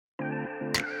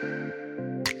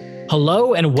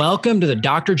Hello and welcome to the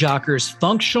Dr. Jocker's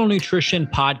Functional Nutrition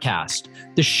Podcast,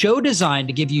 the show designed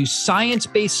to give you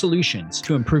science-based solutions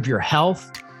to improve your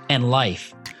health and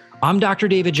life. I'm Dr.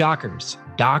 David Jockers,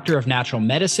 Doctor of Natural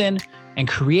Medicine and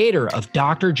creator of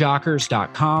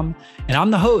drjockers.com, and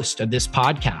I'm the host of this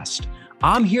podcast.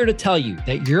 I'm here to tell you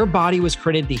that your body was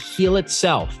created to heal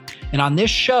itself, and on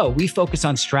this show, we focus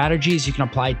on strategies you can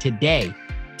apply today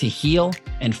to heal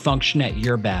and function at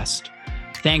your best.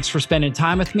 Thanks for spending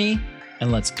time with me,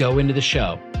 and let's go into the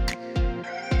show.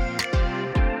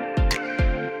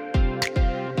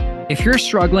 If you're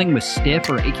struggling with stiff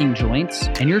or aching joints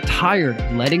and you're tired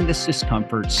of letting this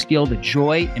discomfort steal the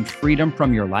joy and freedom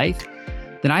from your life,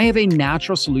 then I have a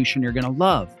natural solution you're going to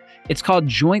love. It's called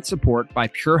Joint Support by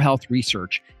Pure Health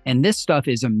Research, and this stuff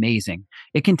is amazing.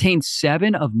 It contains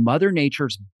 7 of Mother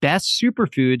Nature's best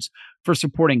superfoods for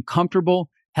supporting comfortable,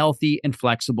 healthy, and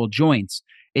flexible joints.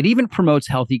 It even promotes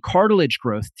healthy cartilage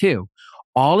growth too.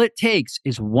 All it takes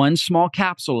is one small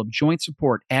capsule of joint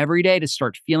support every day to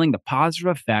start feeling the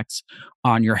positive effects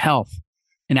on your health.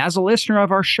 And as a listener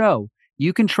of our show,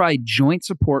 you can try joint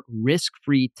support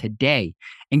risk-free today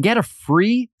and get a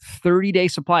free 30-day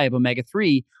supply of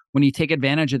omega-3 when you take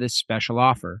advantage of this special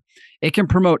offer. It can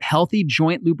promote healthy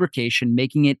joint lubrication,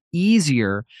 making it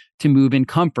easier to move in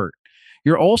comfort.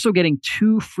 You're also getting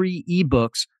 2 free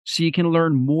ebooks so you can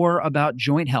learn more about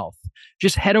joint health.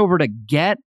 Just head over to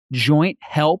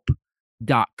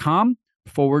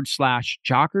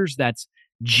getjointhelp.com/jockers. That's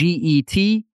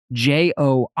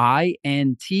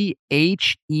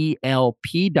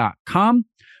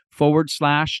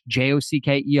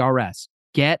getjointhelp.com/JOCKERS.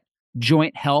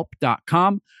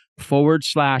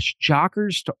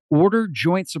 Getjointhelp.com/jockers to order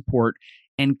joint support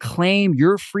and claim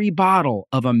your free bottle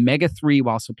of omega-3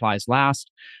 while supplies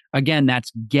last. Again,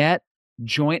 that's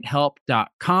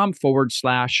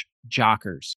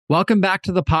getjointhelp.com/jockers. Welcome back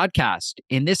to the podcast.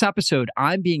 In this episode,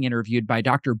 I'm being interviewed by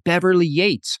Dr. Beverly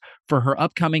Yates for her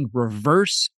upcoming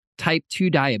Reverse Type 2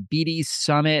 Diabetes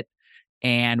Summit.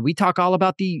 And we talk all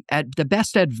about the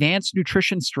best advanced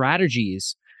nutrition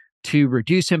strategies to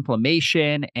reduce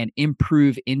inflammation and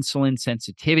improve insulin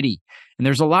sensitivity. And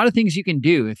there's a lot of things you can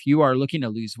do if you are looking to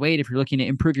lose weight, if you're looking to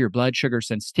improve your blood sugar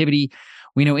sensitivity.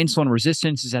 We know insulin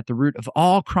resistance is at the root of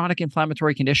all chronic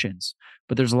inflammatory conditions,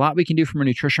 but there's a lot we can do from a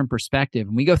nutrition perspective.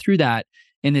 And we go through that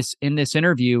in this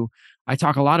interview. I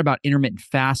talk a lot about intermittent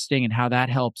fasting and how that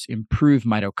helps improve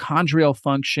mitochondrial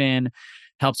function,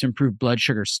 helps improve blood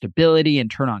sugar stability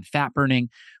and turn on fat burning.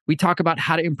 We talk about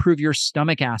how to improve your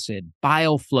stomach acid,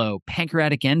 bile flow,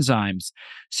 pancreatic enzymes,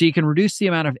 so you can reduce the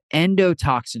amount of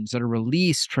endotoxins that are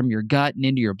released from your gut and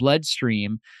into your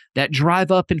bloodstream that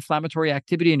drive up inflammatory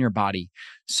activity in your body.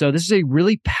 So this is a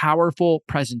really powerful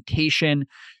presentation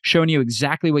showing you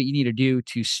exactly what you need to do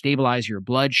to stabilize your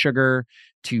blood sugar,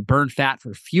 to burn fat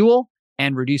for fuel,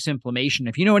 and reduce inflammation.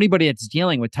 If you know anybody that's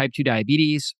dealing with type 2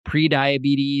 diabetes,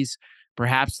 pre-diabetes,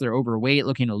 perhaps they're overweight,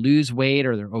 looking to lose weight,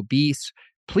 or they're obese,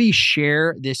 please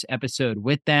share this episode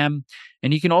with them.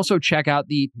 And you can also check out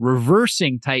the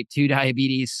Reversing Type 2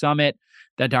 Diabetes Summit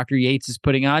that Dr. Yates is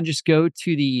putting on. Just go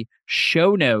to the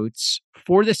show notes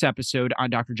for this episode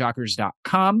on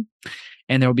drjockers.com,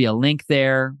 and there'll be a link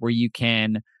there where you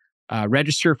can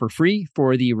register for free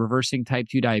for the Reversing Type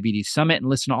 2 Diabetes Summit and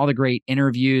listen to all the great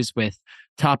interviews with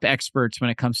top experts when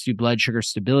it comes to blood sugar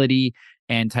stability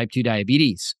and type 2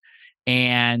 diabetes.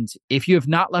 And if you have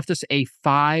not left us a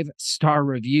 5-star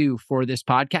review for this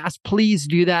podcast, please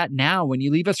do that now. When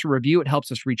you leave us a review, it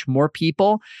helps us reach more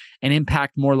people and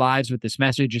impact more lives with this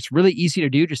message. It's really easy to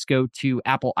do. Just go to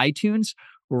Apple iTunes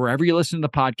or wherever you listen to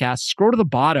the podcast, scroll to the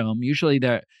bottom. Usually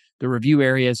the review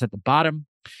area is at the bottom,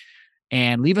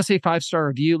 and leave us a 5-star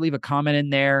review. Leave a comment in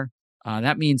there.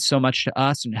 That means so much to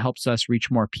us and helps us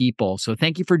reach more people. So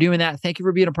thank you for doing that. Thank you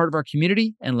for being a part of our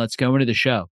community, and let's go into the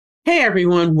show. Hey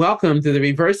everyone, welcome to the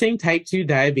Reversing Type 2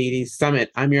 Diabetes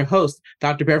Summit. I'm your host,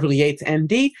 Dr. Beverly Yates,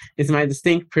 MD. It's my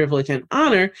distinct privilege and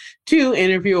honor to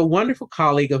interview a wonderful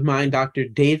colleague of mine, Dr.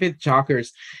 David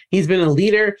Jockers. He's been a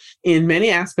leader in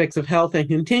many aspects of health and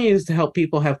continues to help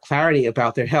people have clarity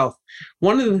about their health.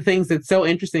 One of the things that's so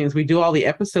interesting as we do all the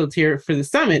episodes here for the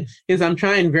summit is I'm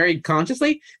trying very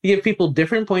consciously to give people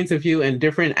different points of view and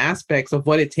different aspects of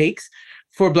what it takes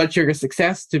for blood sugar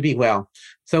success to be well.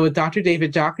 So with Dr.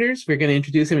 David Jockers, we're going to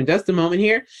introduce him in just a moment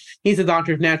here. He's a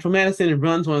doctor of natural medicine and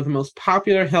runs one of the most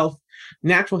popular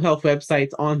natural health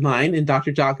websites online in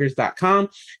drjockers.com,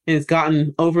 and it's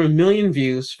gotten over 1 million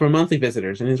views for monthly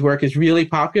visitors. And his work is really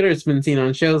popular. It's been seen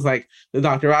on shows like The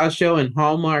Dr. Oz Show and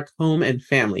Hallmark Home and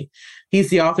Family. He's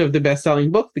the author of the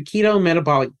best-selling book, The Keto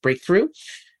Metabolic Breakthrough,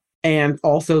 and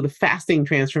also The Fasting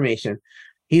Transformation.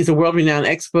 He's a world-renowned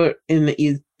expert in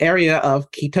the area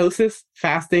of ketosis,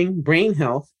 fasting, brain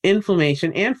health,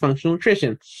 inflammation, and functional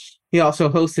nutrition. He also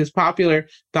hosts his popular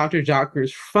Dr.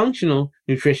 Jocker's Functional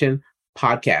Nutrition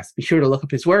podcast. Be sure to look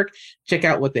up his work, check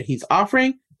out what he's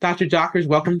offering. Dr. Jockers,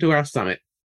 welcome to our summit.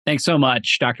 Thanks so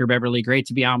much, Dr. Beverly. Great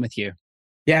to be on with you.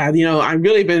 Yeah, I've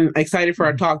really been excited for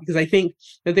our talk because I think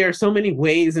that there are so many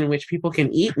ways in which people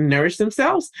can eat and nourish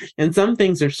themselves. And some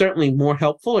things are certainly more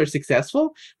helpful or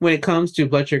successful when it comes to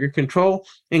blood sugar control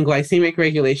and glycemic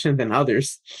regulation than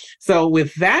others. So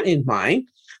with that in mind,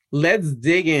 let's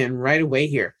dig in right away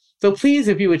here. So please,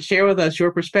 if you would share with us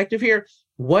your perspective here,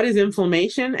 what is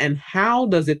inflammation and how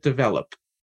does it develop?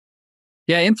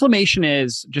 Yeah, inflammation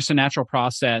is just a natural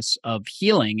process of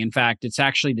healing. In fact, it's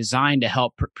actually designed to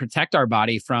help protect our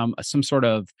body from some sort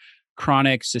of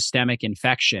chronic systemic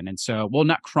infection. And so, well,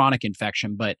 not chronic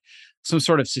infection, but some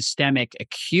sort of systemic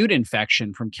acute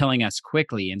infection from killing us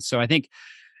quickly. And so I think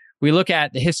we look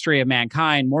at the history of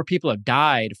mankind, more people have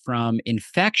died from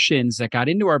infections that got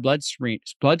into our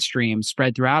bloodstream,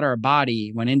 spread throughout our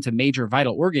body, went into major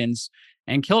vital organs,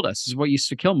 and killed us. This is what used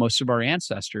to kill most of our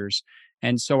ancestors.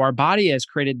 And so our body has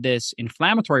created this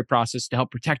inflammatory process to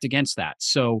help protect against that.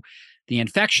 So the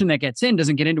infection that gets in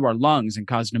doesn't get into our lungs and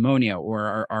cause pneumonia,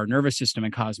 or our nervous system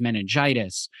and cause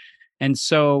meningitis. And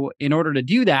so in order to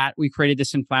do that, we created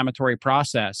this inflammatory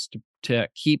process to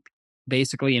keep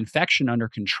basically infection under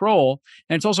control.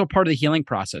 And it's also part of the healing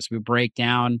process. We break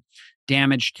down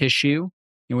damaged tissue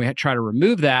and we try to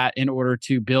remove that in order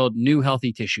to build new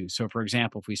healthy tissue. So for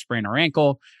example, if we sprain our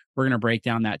ankle, we're going to break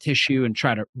down that tissue and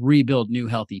try to rebuild new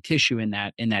healthy tissue in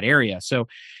that area. So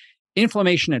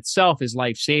inflammation itself is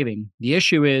life-saving. The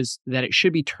issue is that it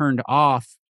should be turned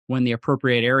off when the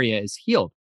appropriate area is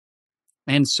healed.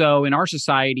 And so in our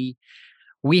society,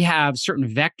 we have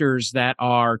certain vectors that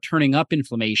are turning up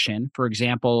inflammation. For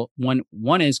example,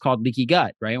 one is called leaky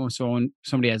gut, right? So when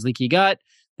somebody has leaky gut,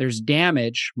 there's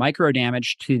damage, micro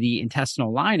damage to the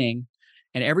intestinal lining.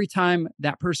 And every time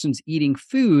that person's eating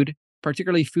food,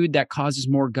 particularly food that causes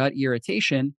more gut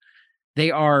irritation, they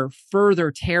are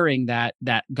further tearing that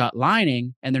gut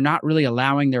lining, and they're not really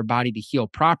allowing their body to heal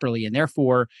properly. And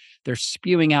therefore, they're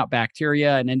spewing out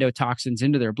bacteria and endotoxins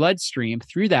into their bloodstream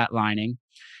through that lining,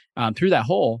 through that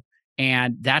hole.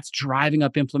 And that's driving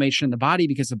up inflammation in the body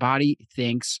because the body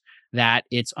thinks that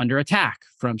it's under attack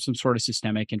from some sort of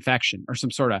systemic infection or some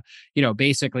sort of,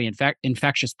 basically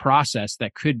infectious process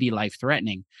that could be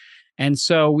life-threatening. And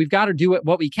so we've got to do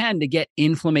what we can to get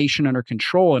inflammation under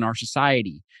control in our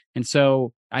society. And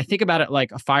so I think about it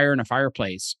like a fire in a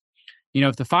fireplace.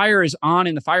 If the fire is on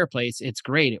in the fireplace, it's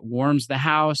great. It warms the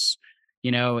house.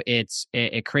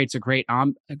 It creates a great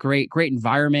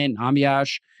environment,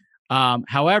 ambiance.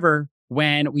 However,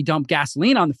 when we dump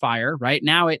gasoline on the fire, right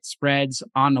now it spreads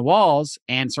on the walls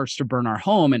and starts to burn our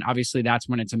home. And obviously that's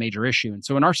when it's a major issue. And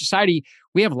so in our society,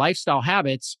 we have lifestyle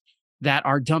habits that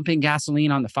are dumping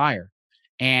gasoline on the fire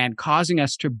and causing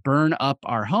us to burn up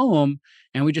our home.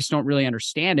 And we just don't really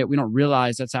understand it. We don't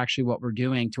realize that's actually what we're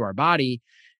doing to our body.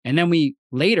 And then we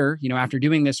later, after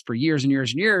doing this for years and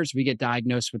years and years, we get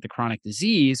diagnosed with the chronic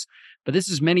disease. But this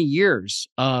is many years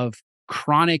of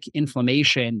chronic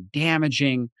inflammation,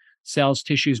 damaging cells,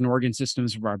 tissues, and organ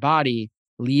systems of our body,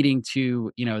 leading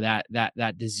to,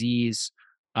 that disease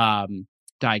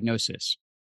diagnosis.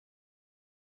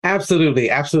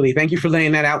 Absolutely. Absolutely. Thank you for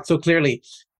laying that out so clearly.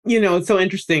 It's so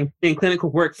interesting. In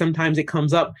clinical work, sometimes it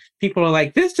comes up. People are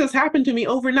like, this just happened to me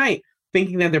overnight,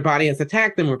 thinking that their body has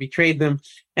attacked them or betrayed them,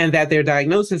 and that their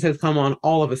diagnosis has come on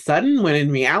all of a sudden, when in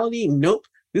reality, nope,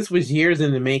 this was years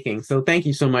in the making. So thank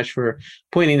you so much for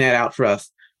pointing that out for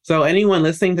us. So anyone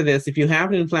listening to this, if you have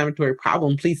an inflammatory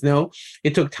problem, please know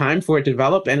it took time for it to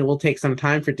develop and it will take some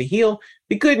time for it to heal.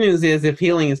 The good news is, if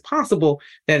healing is possible,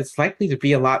 that it's likely to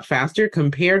be a lot faster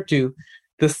compared to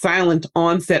the silent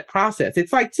onset process.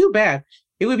 It's like, too bad.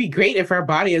 It would be great if our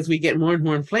body, as we get more and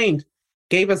more inflamed,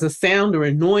 gave us a sound or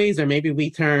a noise, or maybe we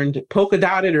turned polka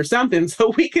dotted or something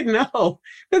so we could know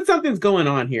that something's going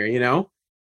on here,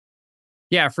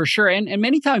 Yeah, for sure. And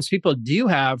many times people do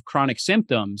have chronic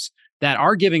symptoms that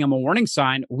are giving them a warning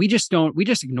sign. We just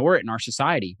ignore it in our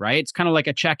society, right? It's kind of like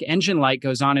a check engine light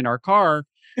goes on in our car.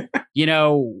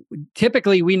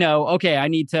 Typically we know, okay, I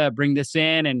need to bring this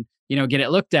in and, get it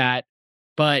looked at.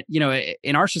 But,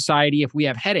 in our society, if we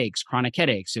have headaches, chronic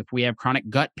headaches, if we have chronic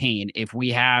gut pain, if we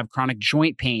have chronic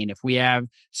joint pain, if we have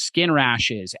skin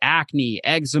rashes, acne,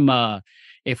 eczema,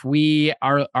 if we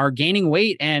are gaining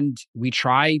weight and we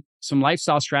try some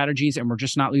lifestyle strategies and we're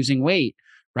just not losing weight,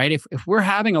 right? If we're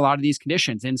having a lot of these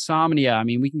conditions, insomnia, I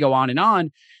mean, we can go on and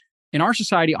on. In our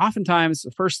society, oftentimes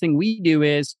the first thing we do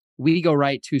is we go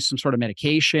right to some sort of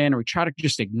medication, or we try to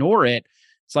just ignore it.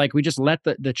 It's like we just let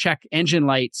the check engine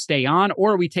light stay on,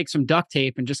 or we take some duct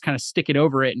tape and just kind of stick it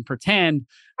over it and pretend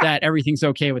that everything's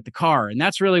okay with the car. And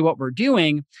that's really what we're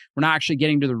doing. We're not actually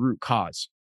getting to the root cause.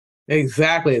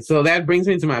 Exactly. So that brings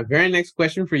me to my very next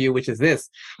question for you, which is this.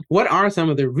 What are some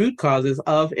of the root causes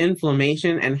of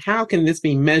inflammation, and how can this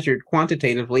be measured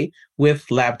quantitatively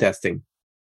with lab testing?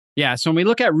 Yeah. So when we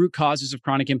look at root causes of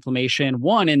chronic inflammation,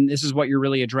 one, and this is what you're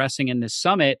really addressing in this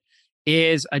summit,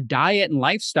 is a diet and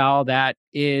lifestyle that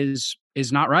is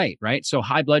not right, right? So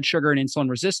high blood sugar and insulin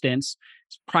resistance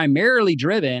is primarily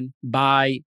driven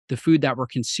by the food that we're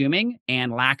consuming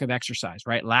and lack of exercise,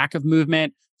 right? Lack of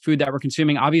movement, food that we're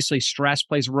consuming. Obviously, stress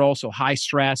plays a role. So high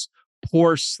stress,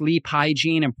 poor sleep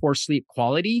hygiene, and poor sleep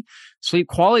quality. Sleep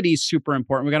quality is super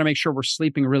important. We got to make sure we're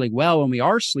sleeping really well when we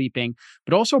are sleeping,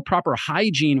 but also proper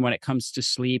hygiene when it comes to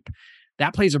sleep.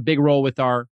 That plays a big role with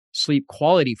our sleep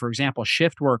quality. For example,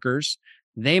 shift workers,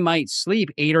 they might sleep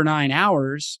 8 or 9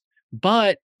 hours,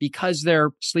 but because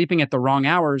they're sleeping at the wrong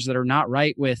hours that are not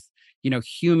right with,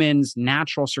 humans'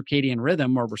 natural circadian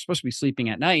rhythm, where we're supposed to be sleeping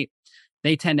at night,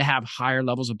 they tend to have higher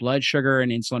levels of blood sugar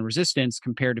and insulin resistance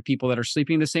compared to people that are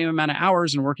sleeping the same amount of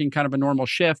hours and working kind of a normal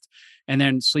shift and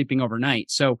then sleeping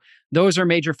overnight. So those are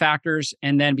major factors.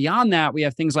 And then beyond that, we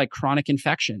have things like chronic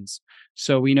infections.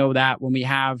 So we know that when we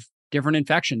have different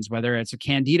infections, whether it's a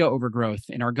candida overgrowth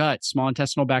in our gut, small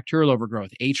intestinal bacterial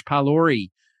overgrowth, H. pylori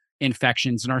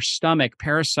infections in our stomach,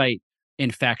 parasite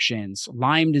infections,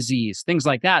 Lyme disease, things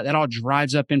like that, that all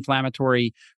drives up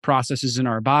inflammatory processes in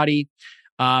our body.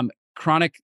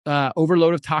 Chronic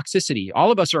overload of toxicity.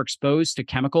 All of us are exposed to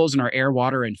chemicals in our air,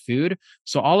 water, and food.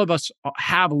 So all of us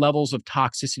have levels of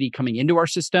toxicity coming into our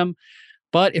system.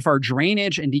 But if our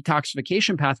drainage and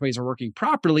detoxification pathways are working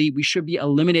properly, we should be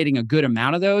eliminating a good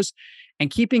amount of those and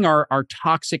keeping our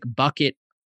toxic bucket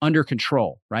under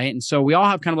control, right? And so we all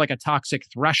have kind of like a toxic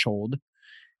threshold.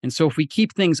 And so if we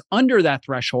keep things under that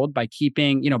threshold by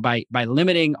keeping, by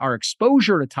limiting our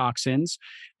exposure to toxins,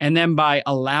 and then by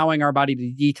allowing our body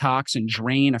to detox and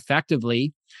drain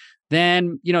effectively,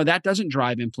 then, that doesn't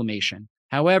drive inflammation.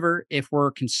 However, if we're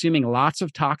consuming lots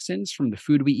of toxins from the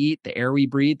food we eat, the air we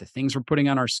breathe, the things we're putting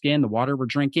on our skin, the water we're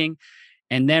drinking,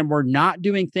 and then we're not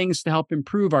doing things to help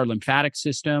improve our lymphatic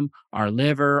system, our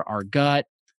liver, our gut,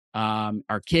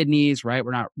 our kidneys, right?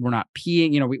 We're not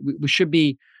peeing. We should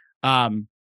be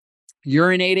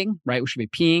urinating, right? We should be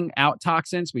peeing out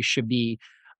toxins. We should be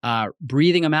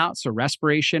breathing them out. So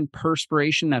respiration,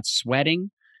 perspiration, that's sweating,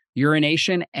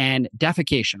 urination, and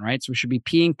defecation, right? So we should be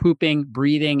peeing, pooping,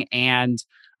 breathing, and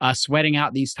sweating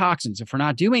out these toxins. If we're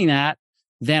not doing that,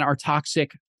 then our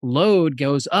toxic load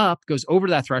goes up, goes over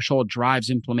that threshold, drives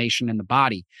inflammation in the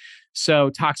body. So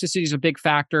toxicity is a big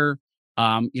factor.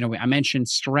 I mentioned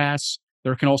stress.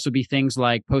 There can also be things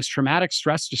like post-traumatic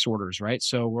stress disorders, right?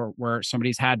 So where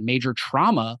somebody's had major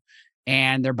trauma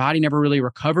and their body never really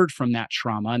recovered from that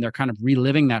trauma, and they're kind of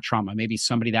reliving that trauma. Maybe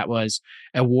somebody that was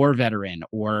a war veteran,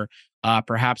 or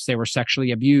perhaps they were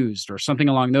sexually abused or something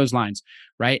along those lines,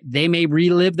 right? They may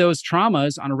relive those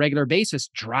traumas on a regular basis,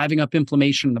 driving up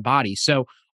inflammation in the body. So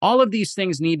all of these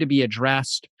things need to be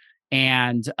addressed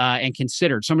and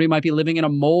considered. Somebody might be living in a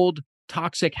mold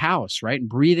toxic house, right? And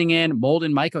breathing in mold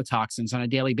and mycotoxins on a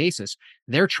daily basis.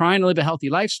 They're trying to live a healthy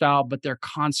lifestyle, but they're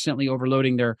constantly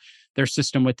overloading their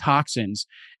system with toxins.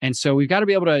 And so we've got to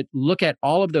be able to look at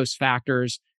all of those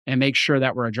factors and make sure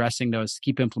that we're addressing those to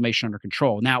keep inflammation under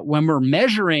control. Now, when we're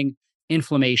measuring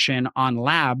inflammation on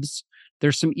labs,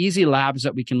 there's some easy labs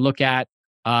that we can look at,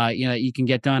 that you can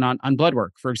get done on blood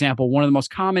work. For example, one of the most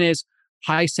common is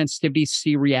high sensitivity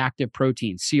C-reactive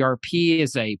protein. CRP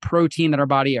is a protein that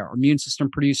our immune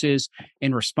system produces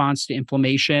in response to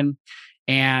inflammation.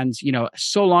 And,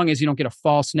 so long as you don't get a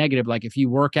false negative, like if you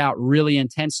work out really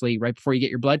intensely right before you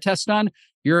get your blood test done,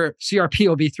 your CRP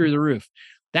will be through the roof.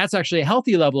 That's actually a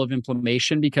healthy level of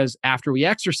inflammation, because after we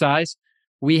exercise,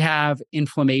 we have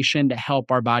inflammation to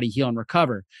help our body heal and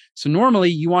recover. So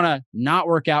normally you want to not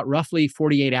work out roughly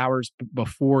 48 hours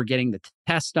before getting the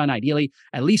test done, ideally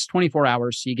at least 24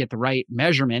 hours so you get the right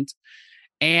measurement.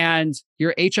 And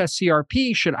your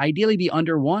HSCRP should ideally be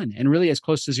under 1 and really as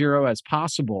close to 0 as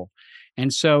possible.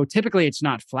 And so typically it's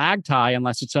not flagged high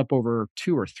unless it's up over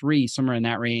 2 or 3, somewhere in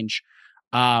that range.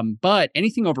 But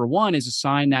anything over 1 is a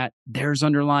sign that there's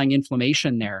underlying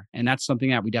inflammation there. And that's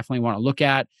something that we definitely want to look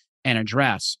at and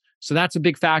address. So that's a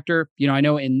big factor. I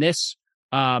know in this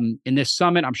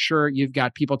summit, I'm sure you've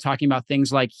got people talking about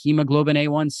things like hemoglobin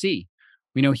A1C.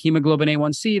 We know hemoglobin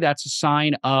A1C, that's a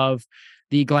sign of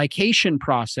the glycation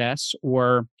process,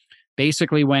 or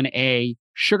basically when a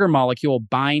sugar molecule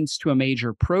binds to a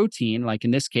major protein, like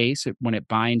in this case, when it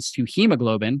binds to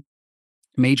hemoglobin,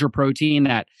 major protein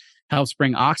that helps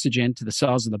bring oxygen to the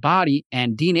cells of the body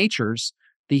and denatures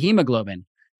the hemoglobin.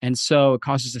 And so it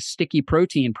causes a sticky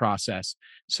protein process.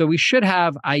 So we should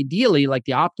have ideally, like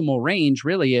the optimal range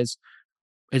really is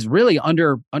really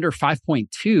under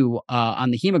 5.2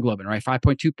 on the hemoglobin, right?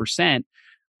 5.2%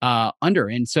 under.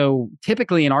 And so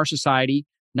typically in our society,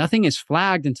 nothing is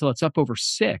flagged until it's up over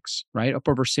 6, right? Up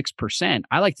over 6%.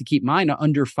 I like to keep mine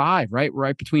under 5, right?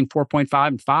 Right between 4.5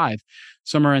 and 5,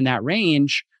 somewhere in that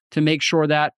range, to make sure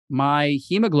that my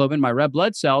hemoglobin, my red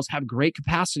blood cells, have great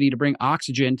capacity to bring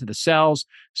oxygen to the cells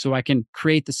so I can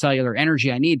create the cellular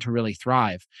energy I need to really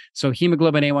thrive. So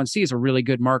hemoglobin A1C is a really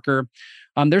good marker.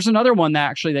 There's another one that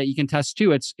actually that you can test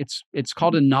too. It's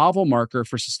called a novel marker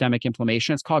for systemic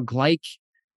inflammation. It's called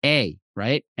glyc-A,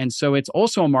 right? And so it's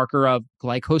also a marker of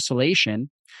glycosylation.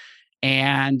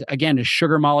 And again, a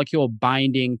sugar molecule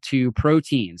binding to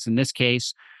proteins. In this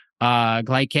case,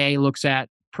 glyc-A looks at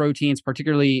proteins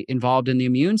particularly involved in the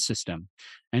immune system.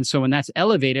 And so when that's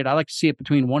elevated, I like to see it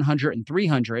between 100 and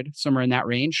 300, somewhere in that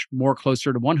range, more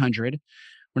closer to 100.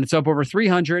 When it's up over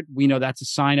 300, we know that's a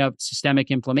sign of systemic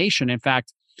inflammation. In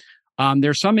fact,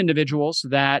 there's some individuals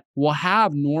that will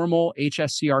have normal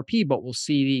HSCRP, but will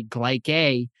see the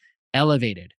glyc-A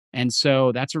elevated. And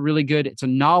so that's a really good, it's a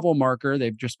novel marker.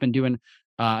 They've just been doing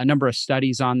a number of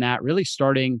studies on that, really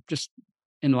starting just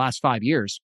in the last 5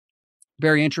 years.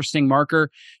 Very interesting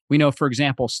marker. We know, for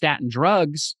example, statin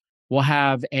drugs will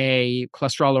have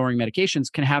cholesterol lowering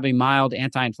medications can have a mild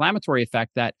anti-inflammatory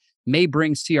effect that may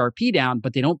bring CRP down,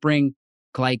 but they don't bring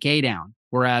glyc-A down.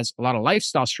 Whereas a lot of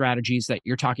lifestyle strategies that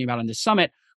you're talking about in this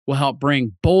summit will help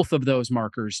bring both of those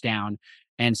markers down.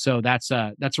 And so that's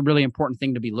a really important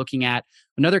thing to be looking at.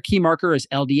 Another key marker is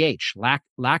LDH,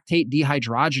 lactate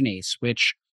dehydrogenase,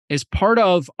 which is part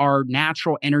of our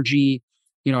natural energy,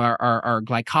 our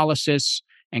glycolysis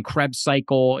and Krebs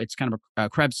cycle. It's kind of a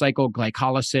Krebs cycle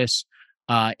glycolysis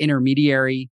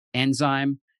intermediary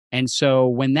enzyme. And so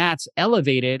when that's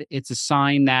elevated, it's a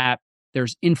sign that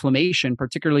there's inflammation,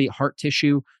 particularly heart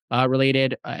tissue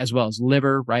related, as well as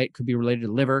liver, right? Could be related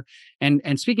to liver.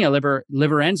 And speaking of liver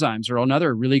enzymes are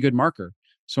another really good marker.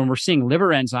 So when we're seeing liver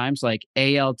enzymes like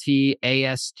ALT,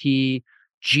 AST,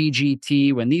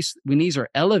 GGT, when these are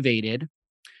elevated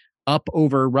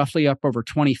roughly up over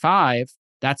 25,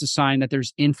 that's a sign that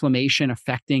there's inflammation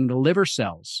affecting the liver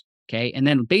cells. Okay. And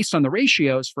then based on the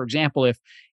ratios, for example, if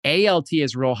ALT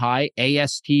is real high,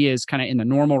 AST is kind of in the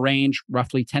normal range,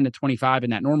 roughly 10 to 25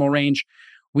 in that normal range,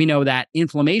 we know that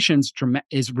inflammation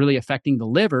is really affecting the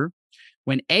liver.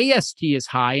 When AST is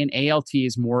high and ALT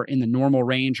is more in the normal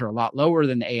range or a lot lower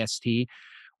than the AST,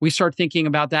 we start thinking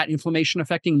about that inflammation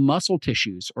affecting muscle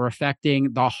tissues or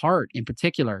affecting the heart in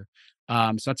particular.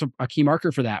 So that's a key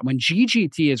marker for that. When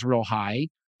GGT is real high,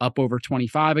 up over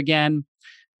 25 again,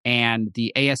 and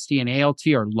the AST and ALT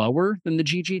are lower than the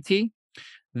GGT,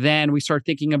 then we start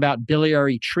thinking about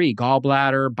biliary tree,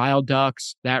 gallbladder, bile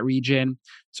ducts, that region.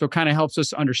 So it kind of helps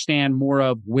us understand more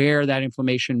of where that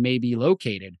inflammation may be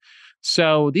located.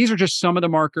 So these are just some of the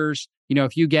markers.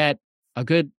 If you get a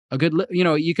good,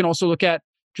 you can also look at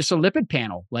just a lipid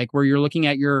panel, like where you're looking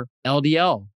at your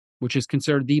LDL, which is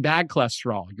considered the bad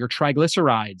cholesterol, your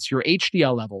triglycerides, your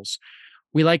HDL levels.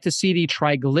 We like to see the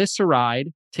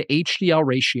triglyceride to HDL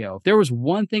ratio. If there was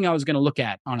one thing I was going to look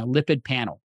at on a lipid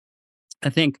panel, I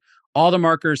think all the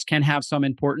markers can have some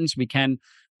importance. We can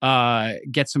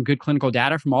get some good clinical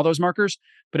data from all those markers.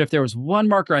 But if there was one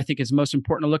marker I think is most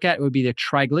important to look at, it would be the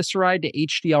triglyceride to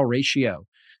HDL ratio.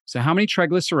 So how many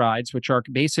triglycerides, which are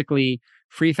basically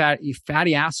free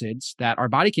fatty acids that our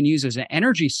body can use as an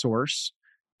energy source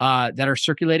that are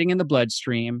circulating in the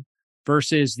bloodstream,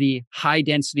 versus the high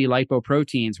density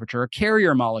lipoproteins, which are a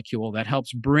carrier molecule that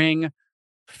helps bring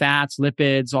fats,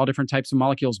 lipids, all different types of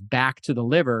molecules back to the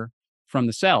liver from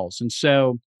the cells. And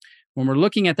so when we're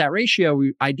looking at that ratio,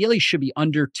 we ideally should be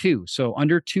under 2. So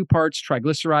under 2 parts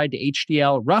triglyceride to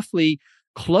HDL, roughly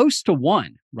close to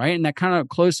 1, right? And that kind of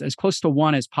as close to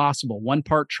 1 as possible. 1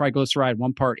 part triglyceride,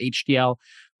 1 part HDL.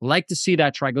 Like to see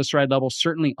that triglyceride level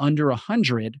certainly under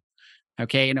 100.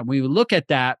 Okay. And when we look at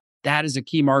that, that is a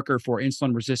key marker for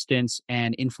insulin resistance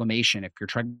and inflammation. If your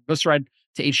triglyceride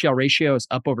to HDL ratio is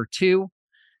up over 2,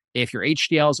 if your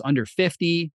HDL is under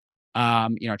 50,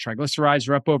 triglycerides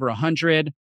are up over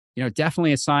 100,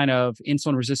 definitely a sign of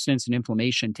insulin resistance and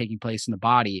inflammation taking place in the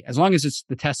body, as long as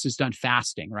the test is done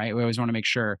fasting, right? We always want to make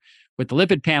sure. With the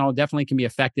lipid panel, definitely can be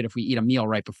affected if we eat a meal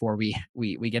right before we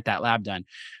get that lab done.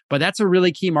 But that's a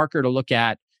really key marker to look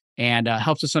at and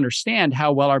helps us understand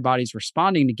how well our body's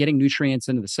responding to getting nutrients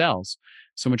into the cells.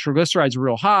 So when triglycerides are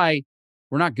real high,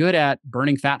 we're not good at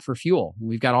burning fat for fuel.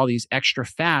 We've got all these extra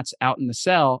fats out in the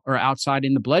cell or outside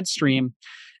in the bloodstream,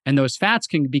 and those fats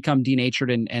can become denatured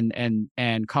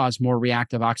and cause more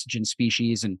reactive oxygen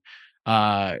species and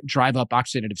drive up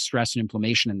oxidative stress and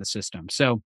inflammation in the system.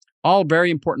 So all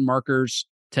very important markers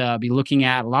to be looking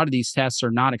at. A lot of these tests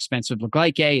are not expensive. The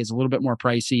Glyc-A is a little bit more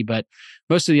pricey, but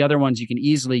most of the other ones you can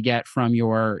easily get from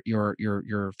your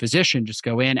physician. Just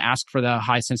go in, ask for the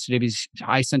high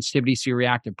sensitivity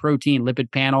C-reactive protein,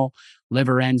 lipid panel,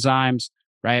 liver enzymes,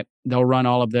 right? They'll run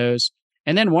all of those.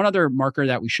 And then one other marker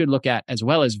that we should look at as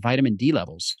well is vitamin D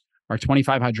levels, our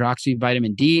 25-hydroxy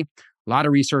vitamin D. A lot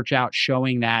of research out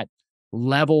showing that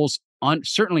levels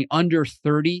certainly under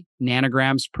 30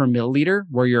 nanograms per milliliter,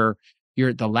 where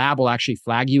the lab will actually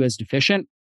flag you as deficient,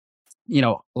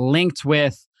 linked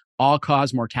with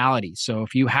all-cause mortality. So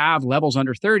if you have levels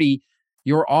under 30,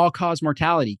 your all-cause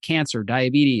mortality, cancer,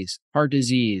 diabetes, heart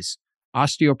disease,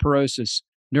 osteoporosis,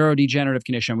 neurodegenerative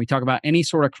condition. We talk about any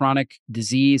sort of chronic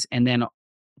disease, and then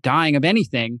dying of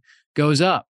anything goes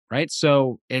up, right?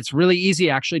 So it's really easy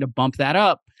actually to bump that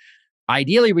up.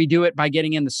 Ideally, we do it by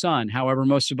getting in the sun. However,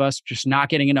 most of us just not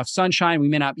getting enough sunshine. We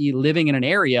may not be living in an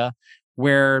area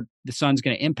where the sun's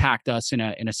going to impact us in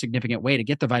a significant way to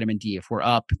get the vitamin D. If we're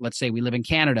up, let's say we live in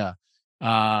Canada,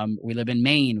 we live in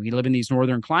Maine, we live in these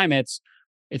northern climates,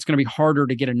 it's going to be harder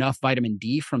to get enough vitamin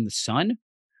D from the sun.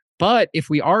 But if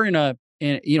we are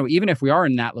even if we are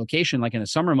in that location, like in the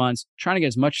summer months, trying to get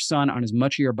as much sun on as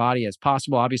much of your body as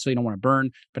possible. Obviously, you don't want to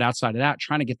burn, but outside of that,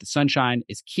 trying to get the sunshine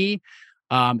is key.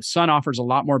 Sun offers a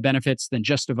lot more benefits than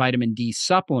just a vitamin D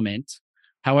supplement.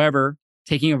 However,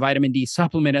 taking a vitamin D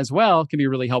supplement as well can be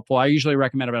really helpful. I usually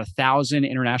recommend about 1,000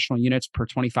 international units per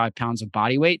 25 pounds of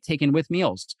body weight taken with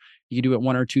meals. You can do it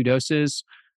 1 or 2 doses,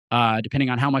 depending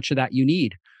on how much of that you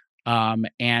need.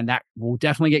 And that will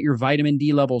definitely get your vitamin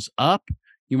D levels up.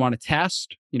 You want to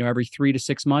test, every 3 to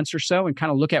 6 months or so and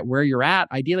kind of look at where you're at.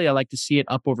 Ideally, I like to see it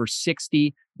up over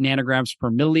 60 nanograms per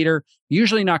milliliter.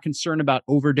 Usually not concerned about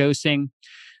overdosing.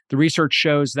 The research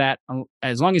shows that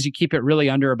as long as you keep it really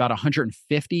under about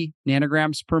 150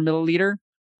 nanograms per milliliter,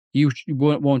 you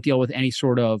won't deal with any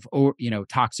sort of,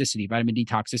 toxicity, vitamin D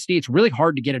toxicity. It's really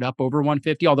hard to get it up over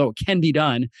 150, although it can be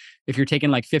done if you're taking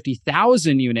like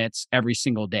 50,000 units every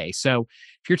single day. So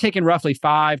if you're taking roughly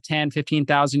 5, 10,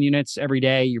 15,000 units every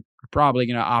day, you're probably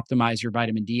going to optimize your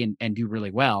vitamin D and do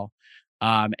really well.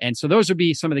 And so those would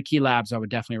be some of the key labs I would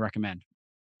definitely recommend.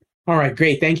 All right,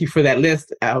 great. Thank you for that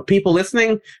list. People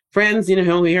listening, friends,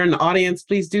 here in the audience,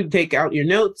 please do take out your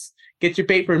notes, get your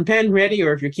paper and pen ready,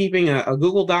 or if you're keeping a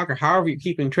Google Doc or however you're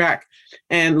keeping track,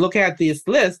 and look at this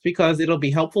list because it'll be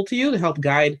helpful to you to help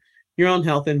guide your own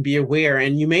health and be aware.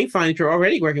 And you may find that you're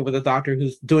already working with a doctor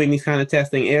who's doing these kind of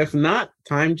testing. If not,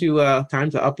 time to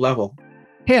up level.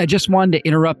 Hey, I just wanted to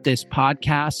interrupt this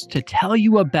podcast to tell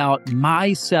you about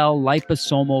MyCell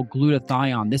liposomal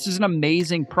glutathione. This is an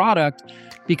amazing product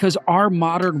because our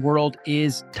modern world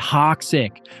is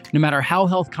toxic. No matter how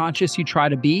health conscious you try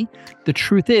to be, the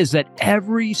truth is that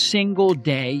every single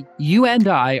day, you and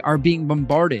I are being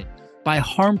bombarded by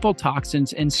harmful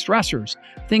toxins and stressors,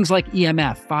 things like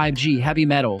EMF, 5G, heavy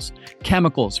metals,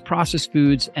 chemicals, processed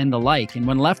foods, and the like. And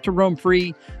when left to roam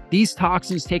free, these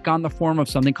toxins take on the form of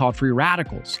something called free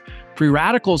radicals. Free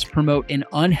radicals promote an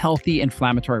unhealthy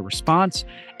inflammatory response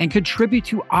and contribute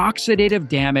to oxidative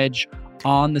damage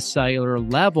on the cellular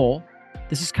level.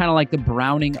 This is kind of like the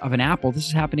browning of an apple. This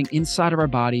is happening inside of our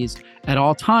bodies at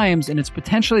all times, and it's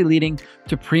potentially leading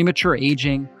to premature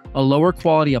aging, a lower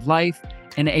quality of life,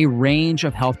 and a range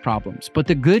of health problems. But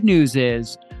the good news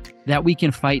is that we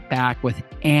can fight back with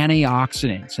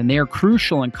antioxidants, and they are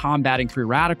crucial in combating free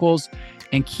radicals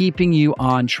and keeping you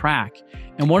on track.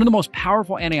 And one of the most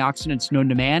powerful antioxidants known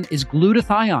to man is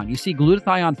glutathione. You see,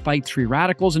 glutathione fights free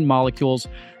radicals and molecules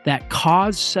that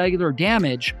cause cellular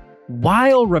damage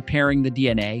while repairing the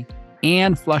DNA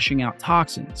and flushing out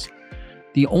toxins.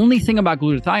 The only thing about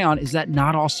glutathione is that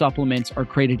not all supplements are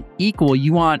created equal.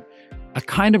 You want a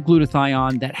kind of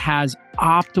glutathione that has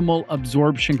optimal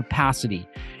absorption capacity.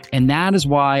 And that is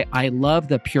why I love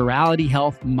the Purality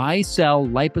Health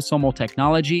MyCell liposomal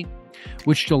technology,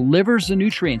 which delivers the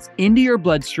nutrients into your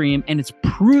bloodstream, and it's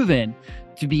proven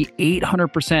to be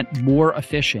 800% more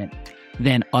efficient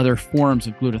than other forms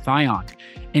of glutathione.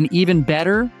 And even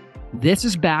better, this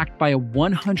is backed by a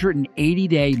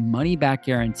 180-day money-back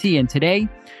guarantee. And today,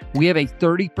 we have a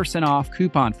 30% off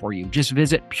coupon for you. Just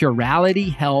visit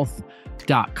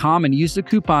puralityhealth.com and use the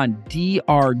coupon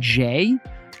DRJ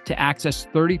to access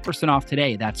 30% off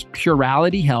today. That's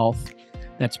Purality Health.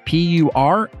 That's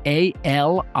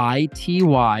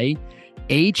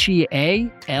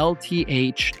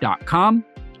PURALITYHEALTH.com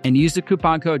and use the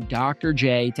coupon code Dr.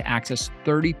 J to access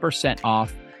 30%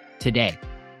 off today.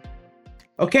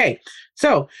 Okay,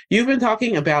 so you've been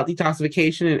talking about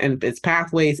detoxification and its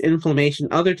pathways, inflammation,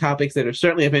 other topics that are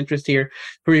certainly of interest here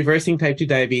for reversing type 2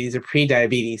 diabetes or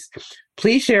prediabetes.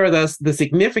 Please share with us the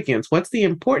significance. What's the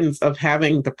importance of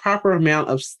having the proper amount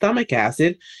of stomach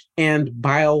acid and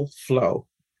bile flow?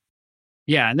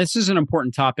 Yeah, and this is an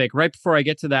important topic. Right before I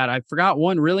get to that, I forgot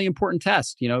one really important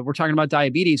test. We're talking about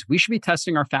diabetes. We should be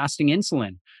testing our fasting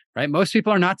insulin, right? Most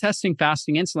people are not testing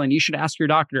fasting insulin. You should ask your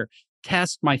doctor,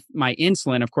 test my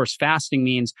insulin. Of course, fasting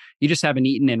means you just haven't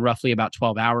eaten in roughly about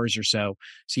 12 hours or so.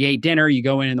 So you ate dinner, you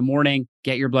go in the morning,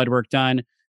 get your blood work done,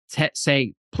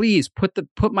 say, please put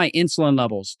my insulin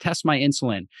levels, test my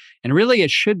insulin. And really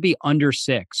it should be under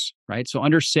 6, right? So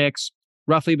under 6,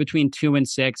 roughly between 2 and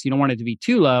 6. You don't want it to be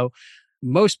too low.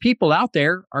 Most people out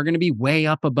there are going to be way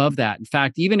up above that. In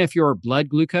fact, even if your blood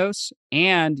glucose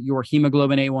and your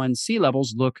hemoglobin A1C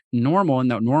levels look normal in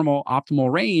the normal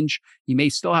optimal range, you may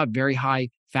still have very high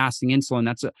fasting insulin.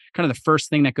 That's kind of the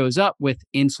first thing that goes up with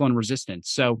insulin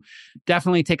resistance. So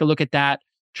definitely take a look at that.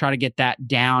 Try to get that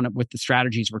down with the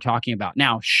strategies we're talking about.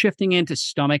 Now, shifting into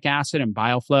stomach acid and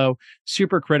bile flow,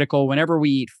 super critical. Whenever we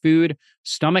eat food,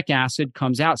 stomach acid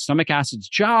comes out. Stomach acid's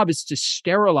job is to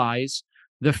sterilize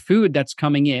the food that's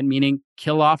coming in, meaning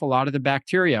kill off a lot of the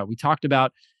bacteria. We talked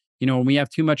about, when we have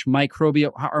too much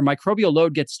our microbial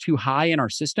load gets too high in our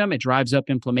system, it drives up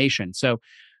inflammation. So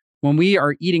when we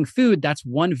are eating food, that's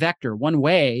one vector, one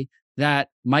way that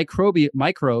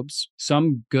microbes,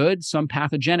 some good, some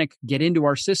pathogenic, get into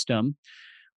our system.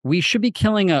 We should be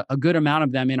killing a good amount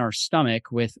of them in our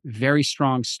stomach with very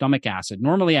strong stomach acid.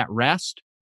 Normally at rest,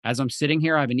 as I'm sitting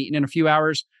here, I haven't eaten in a few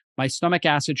hours, my stomach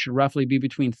acid should roughly be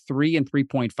between 3 and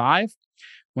 3.5.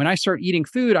 When I start eating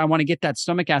food, I want to get that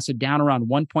stomach acid down around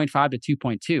 1.5 to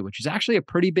 2.2, which is actually a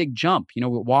pretty big jump.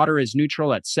 Water is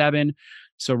neutral at 7.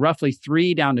 So roughly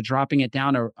 3 down to dropping it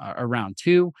down to around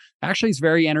 2. Actually, it's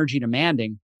very energy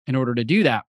demanding in order to do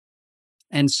that.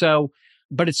 And so,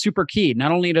 but it's super key.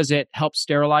 Not only does it help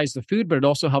sterilize the food, but it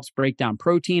also helps break down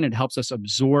protein. It helps us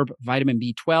absorb vitamin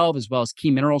B12, as well as key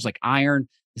minerals like iron,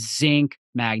 zinc,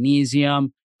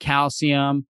 magnesium,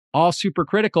 calcium, all super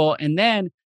critical. And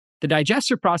then the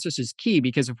digestive process is key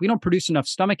because if we don't produce enough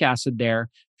stomach acid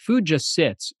there, food just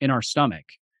sits in our stomach.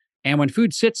 And when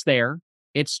food sits there,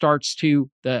 it starts to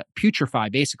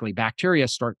putrefy. Basically, bacteria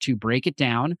start to break it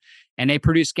down and they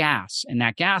produce gas. And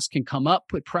that gas can come up,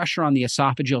 put pressure on the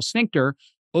esophageal sphincter,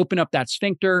 open up that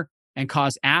sphincter and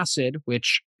cause acid,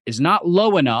 which is not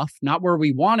low enough, not where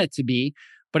we want it to be,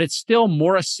 but it's still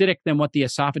more acidic than what the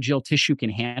esophageal tissue can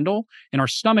handle. In our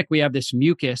stomach, we have this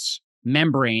mucus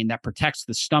membrane that protects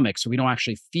the stomach, so we don't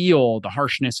actually feel the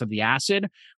harshness of the acid.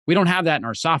 We don't have that in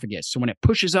our esophagus. So when it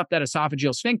pushes up that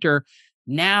esophageal sphincter,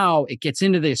 now it gets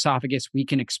into the esophagus, we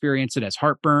can experience it as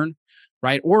heartburn,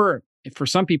 right? Or for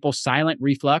some people, silent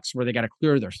reflux, where they got to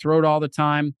clear their throat all the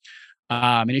time,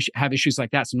 and have issues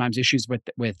like that. Sometimes issues with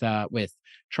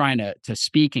trying to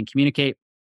speak and communicate.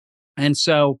 And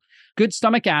so good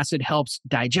stomach acid helps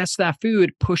digest that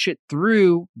food, push it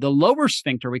through the lower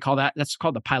sphincter. We call that's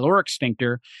called the pyloric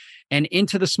sphincter, and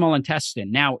into the small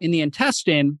intestine. Now, in the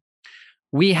intestine,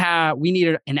 we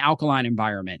need an alkaline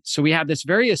environment. So we have this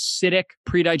very acidic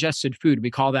pre-digested food.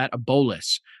 We call that a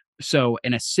bolus. So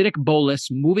an acidic bolus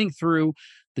moving through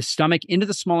the stomach into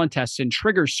the small intestine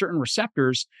triggers certain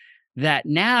receptors that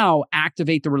now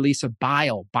activate the release of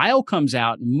bile. Bile comes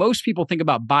out. Most people think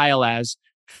about bile as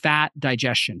fat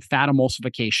digestion, fat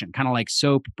emulsification, kind of like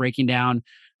soap breaking down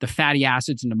the fatty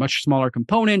acids into much smaller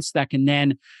components that can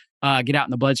then get out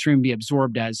in the bloodstream and be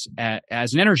absorbed as an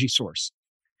energy source.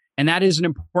 And that is an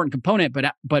important component,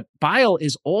 but bile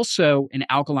is also an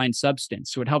alkaline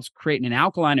substance. So it helps create an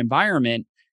alkaline environment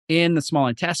in the small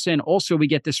intestine. Also, we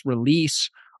get this release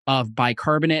of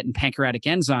bicarbonate and pancreatic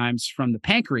enzymes from the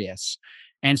pancreas.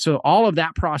 And so all of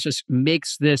that process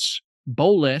makes this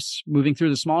bolus moving through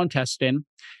the small intestine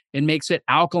and makes it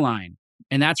alkaline.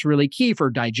 And that's really key for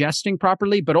digesting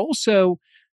properly, but also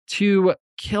to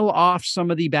kill off some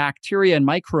of the bacteria and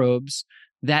microbes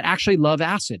that actually love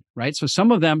acid, right? So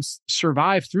some of them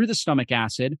survive through the stomach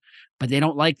acid, but they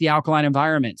don't like the alkaline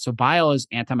environment. So bile is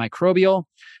antimicrobial,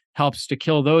 helps to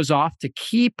kill those off to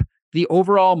keep the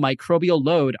overall microbial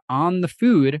load on the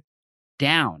food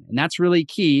down. And that's really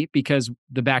key because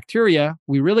the bacteria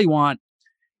we really want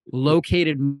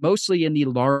located mostly in the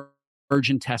large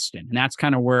intestine. And that's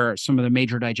kind of where some of the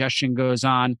major digestion goes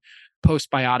on.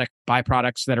 postbiotic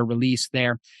byproducts that are released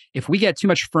there. If we get too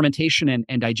much fermentation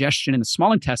and digestion in the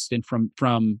small intestine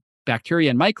from bacteria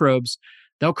and microbes,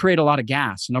 they'll create a lot of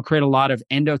gas and they'll create a lot of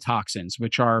endotoxins,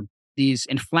 which are these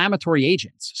inflammatory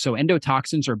agents. So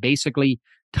endotoxins are basically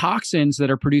toxins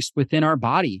that are produced within our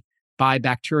body by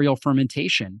bacterial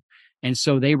fermentation. And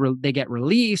so they get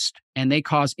released and they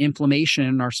cause inflammation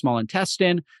in our small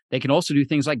intestine. They can also do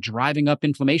things like driving up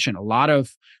inflammation. A lot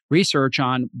of research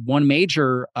on one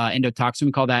major endotoxin,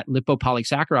 we call that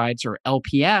lipopolysaccharides or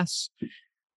LPS,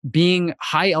 being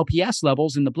high LPS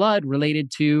levels in the blood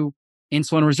related to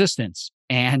insulin resistance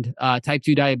and type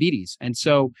 2 diabetes. And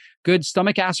so good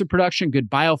stomach acid production, good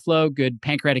bile flow, good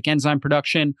pancreatic enzyme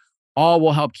production, all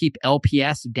will help keep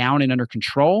LPS down and under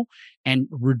control and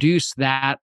reduce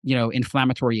that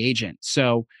inflammatory agent.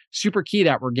 So super key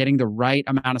that we're getting the right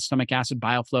amount of stomach acid,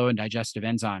 bile flow, and digestive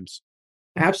enzymes.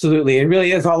 Absolutely. It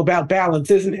really is all about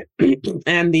balance, isn't it?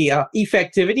 And the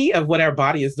effectivity of what our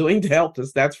body is doing to help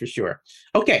us, that's for sure.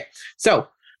 Okay. So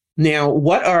now,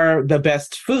 what are the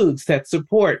best foods that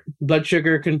support blood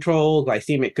sugar control,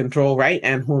 glycemic control, right?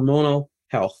 And hormonal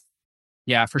health?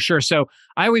 Yeah, for sure. So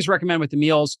I always recommend with the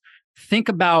meals, think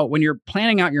about when you're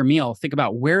planning out your meal, think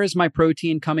about where is my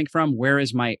protein coming from? Where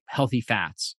is my healthy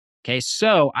fats? Okay.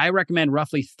 So I recommend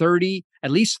roughly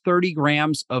at least 30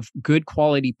 grams of good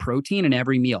quality protein in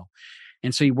every meal.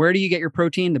 And so where do you get your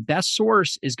protein? The best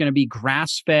source is going to be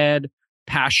grass-fed,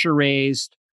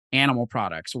 pasture-raised animal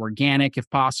products, organic if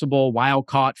possible,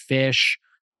 wild-caught fish,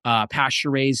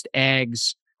 pasture-raised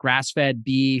eggs, grass-fed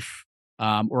beef,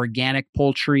 organic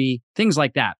poultry, things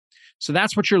like that. So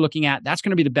that's what you're looking at. That's going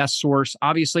to be the best source.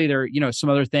 Obviously, there are, some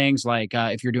other things like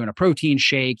if you're doing a protein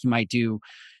shake, you might do,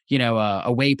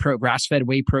 a grass-fed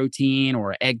whey protein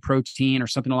or egg protein or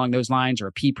something along those lines, or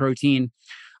a pea protein.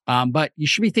 But you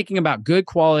should be thinking about good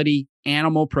quality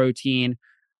animal protein,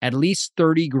 at least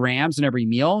 30 grams in every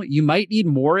meal. You might need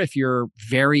more if you're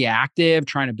very active,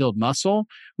 trying to build muscle.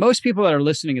 Most people that are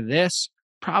listening to this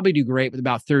probably do great with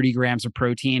about 30 grams of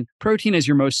protein. Protein is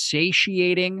your most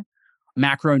satiating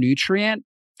macronutrient,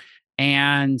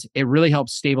 and it really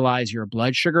helps stabilize your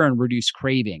blood sugar and reduce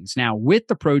cravings. Now, with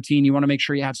the protein, you want to make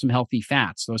sure you have some healthy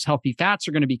fats. Those healthy fats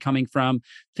are going to be coming from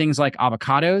things like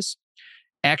avocados,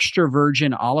 extra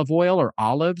virgin olive oil or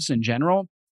olives in general,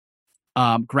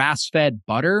 grass-fed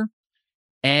butter,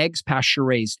 eggs,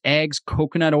 pasture-raised eggs,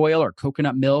 coconut oil or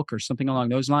coconut milk or something along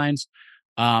those lines,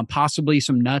 possibly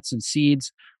some nuts and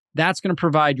seeds. That's going to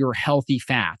provide your healthy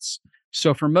fats.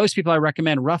 So for most people, I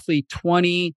recommend roughly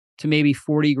 20 to maybe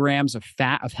 40 grams of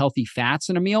healthy fats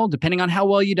in a meal, depending on how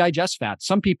well you digest fat.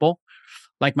 Some people,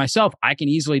 like myself, I can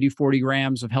easily do 40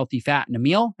 grams of healthy fat in a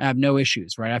meal. I have no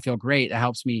issues, right? I feel great. It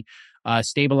helps me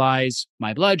stabilize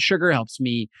my blood sugar, helps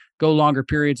me go longer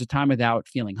periods of time without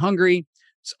feeling hungry.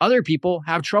 So other people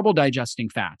have trouble digesting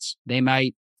fats. They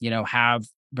might, have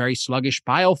very sluggish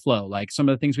bile flow, like some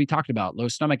of the things we talked about, low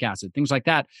stomach acid, things like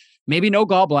that. Maybe no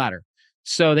gallbladder.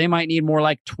 So they might need more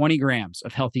like 20 grams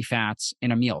of healthy fats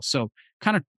in a meal. So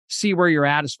kind of see where you're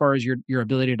at as far as your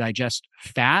ability to digest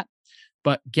fat,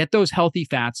 but get those healthy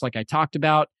fats like I talked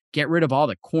about. Get rid of all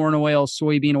the corn oil,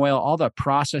 soybean oil, all the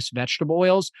processed vegetable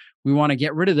oils. We want to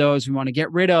get rid of those. We want to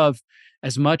get rid of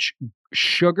as much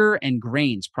sugar and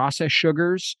grains, processed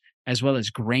sugars, as well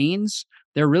as grains.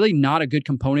 They're really not a good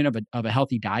component of a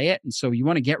healthy diet. And so you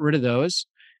want to get rid of those.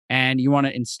 And you want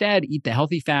to instead eat the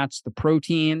healthy fats, the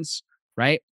proteins,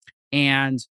 right?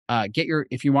 And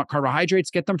if you want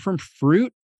carbohydrates, get them from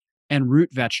fruit and root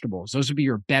vegetables. Those would be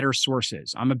your better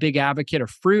sources. I'm a big advocate of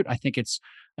fruit. I think it's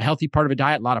a healthy part of a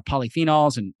diet, a lot of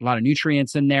polyphenols and a lot of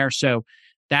nutrients in there. So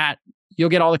that you'll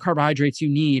get all the carbohydrates you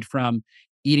need from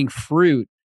eating fruit,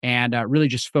 and really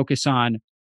just focus on,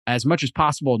 as much as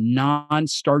possible,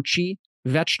 non-starchy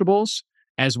vegetables,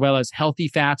 as well as healthy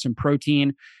fats and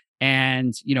protein.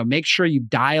 And, make sure you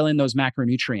dial in those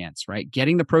macronutrients, right?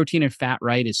 Getting the protein and fat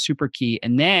right is super key.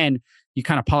 And then you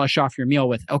kind of polish off your meal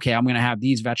with, okay, I'm going to have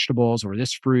these vegetables or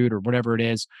this fruit or whatever it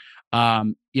is,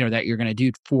 that you're going to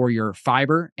do for your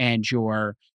fiber and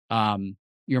your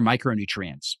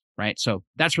micronutrients, right? So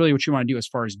that's really what you want to do as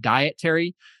far as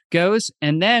dietary goes.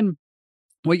 And then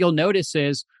what you'll notice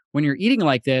is when you're eating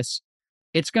like this,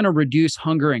 it's going to reduce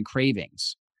hunger and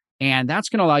cravings. And that's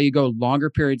going to allow you to go longer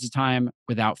periods of time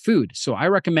without food. So I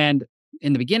recommend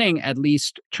in the beginning, at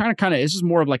least trying to this is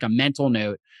more of like a mental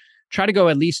note, try to go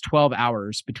at least 12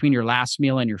 hours between your last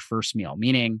meal and your first meal.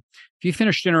 Meaning if you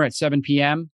finish dinner at 7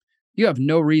 p.m., you have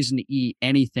no reason to eat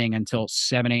anything until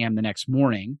 7 a.m. the next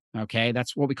morning. Okay.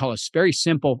 That's what we call a very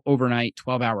simple overnight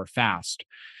 12-hour fast.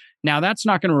 Now, that's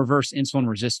not going to reverse insulin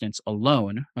resistance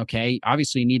alone. Okay.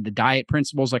 Obviously, you need the diet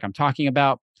principles like I'm talking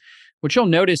about. what you'll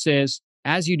notice is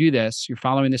as you do this, you're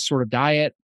following this sort of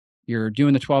diet, you're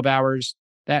doing the 12 hours,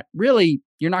 that really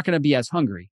you're not going to be as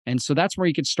hungry. And so that's where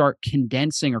you could start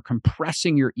condensing or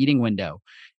compressing your eating window.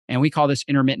 And we call this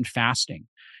intermittent fasting.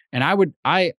 And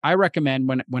I recommend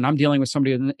when I'm dealing with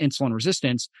somebody with insulin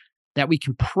resistance that we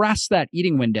compress that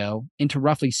eating window into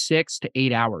roughly 6 to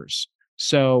 8 hours.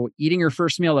 So eating your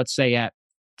first meal, let's say at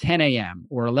 10 a.m.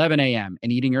 or 11 a.m.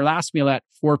 and eating your last meal at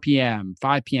 4 p.m.,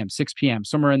 5 p.m., 6 p.m.,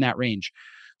 somewhere in that range.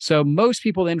 So most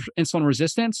people with insulin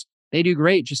resistance, they do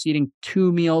great just eating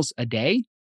 2 meals a day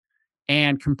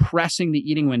and compressing the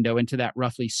eating window into that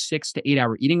roughly 6 to 8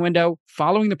 hour eating window,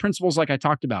 following the principles like I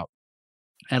talked about.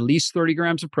 At least 30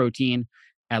 grams of protein,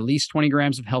 at least 20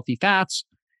 grams of healthy fats,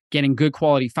 getting good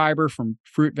quality fiber from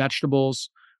fruit, vegetables,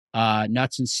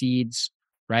 nuts and seeds,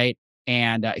 right?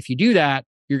 And if you do that,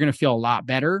 you're going to feel a lot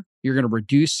better. You're going to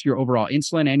reduce your overall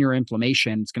insulin and your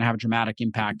inflammation. It's going to have a dramatic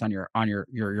impact on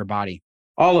your body.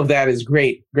 All of that is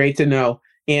great. Great to know.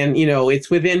 And, it's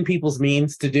within people's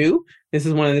means to do. This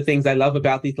is one of the things I love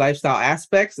about these lifestyle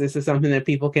aspects. This is something that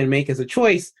people can make as a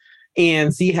choice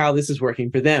and see how this is working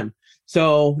for them.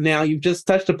 So now you've just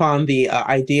touched upon the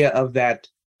idea of that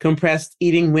compressed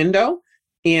eating window,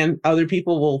 and other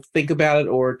people will think about it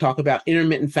or talk about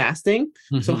intermittent fasting.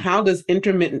 Mm-hmm. So how does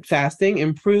intermittent fasting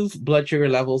improve blood sugar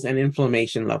levels and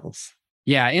inflammation levels?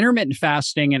 Yeah, intermittent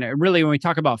fasting. And really, when we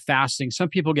talk about fasting, some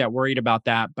people get worried about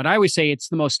that. But I always say it's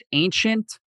the most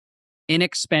ancient,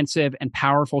 inexpensive, and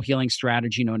powerful healing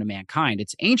strategy known to mankind.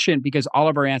 It's ancient because all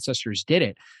of our ancestors did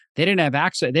it. They didn't have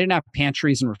access. They didn't have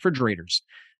pantries and refrigerators.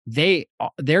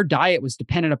 Their diet was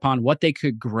dependent upon what they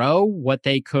could grow, what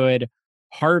they could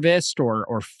harvest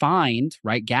or find,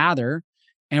 right, gather,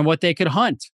 and what they could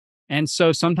hunt. And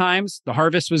so sometimes the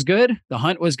harvest was good, the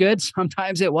hunt was good,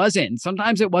 sometimes it wasn't. And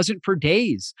sometimes it wasn't for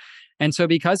days. And so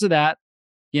because of that,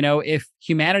 if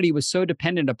humanity was so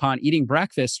dependent upon eating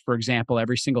breakfast, for example,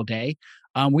 every single day,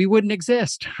 we wouldn't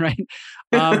exist, right?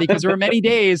 Because there were many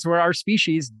days where our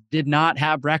species did not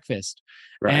have breakfast.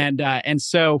 Right. And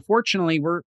so fortunately,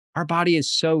 our body is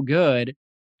so good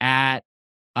at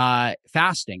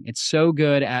fasting. It's so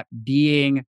good at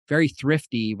being very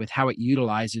thrifty with how it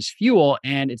utilizes fuel.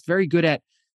 And it's very good at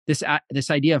this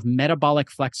idea of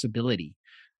metabolic flexibility.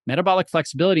 Metabolic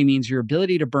flexibility means your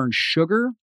ability to burn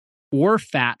sugar or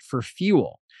fat for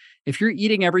fuel. If you're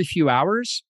eating every few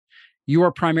hours, you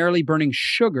are primarily burning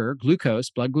sugar, glucose,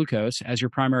 blood glucose, as your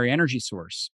primary energy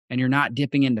source, and you're not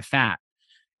dipping into fat.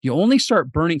 You only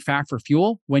start burning fat for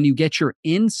fuel when you get your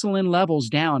insulin levels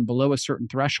down below a certain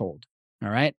threshold. All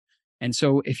right. And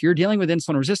so if you're dealing with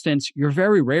insulin resistance, you're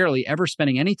very rarely ever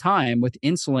spending any time with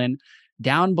insulin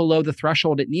down below the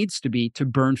threshold it needs to be to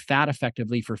burn fat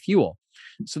effectively for fuel.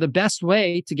 So the best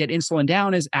way to get insulin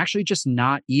down is actually just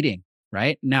not eating,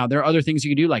 right? Now, there are other things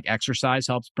you can do, like exercise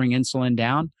helps bring insulin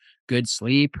down, good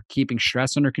sleep, keeping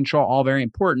stress under control, all very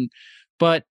important.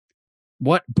 But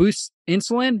what boosts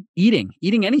insulin? Eating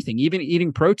anything, even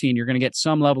eating protein, you're going to get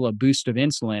some level of boost of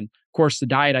insulin. Of course, the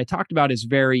diet I talked about is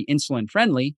very insulin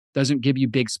friendly, doesn't give you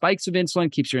big spikes of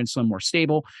insulin, keeps your insulin more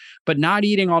stable, but not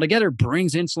eating altogether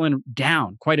brings insulin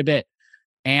down quite a bit.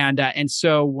 And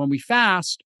so when we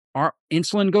fast, our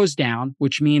insulin goes down,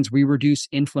 which means we reduce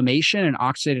inflammation and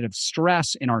oxidative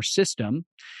stress in our system.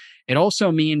 It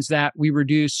also means that we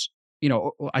reduce,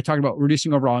 I talked about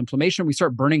reducing overall inflammation. We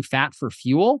start burning fat for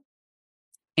fuel.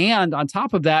 And on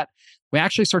top of that, we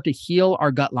actually start to heal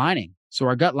our gut lining. So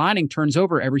our gut lining turns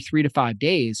over every 3 to 5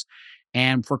 days.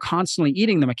 And if we're constantly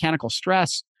eating, the mechanical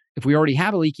stress, if we already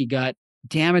have a leaky gut,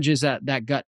 damages that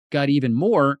gut even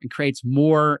more and creates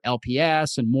more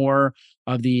LPS and more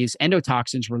of these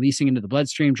endotoxins releasing into the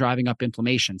bloodstream, driving up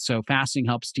inflammation. So fasting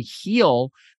helps to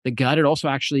heal the gut. It also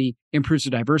actually improves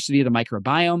the diversity of the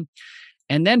microbiome.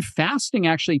 And then fasting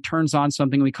actually turns on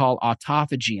something we call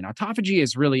autophagy. And autophagy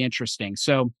is really interesting.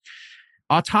 So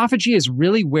autophagy is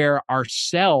really where our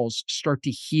cells start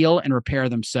to heal and repair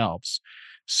themselves.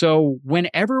 So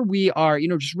whenever we are,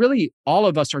 just really all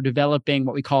of us are developing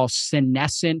what we call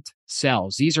senescent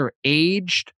cells. These are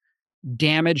aged,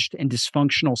 damaged, and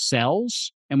dysfunctional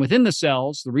cells. And within the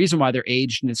cells, the reason why they're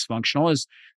aged and dysfunctional is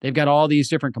they've got all these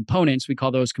different components. We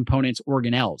call those components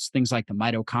organelles, things like the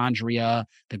mitochondria,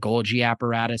 the Golgi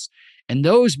apparatus. And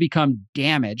those become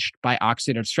damaged by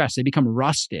oxidative stress. They become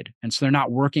rusted. And so they're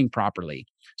not working properly.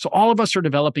 So all of us are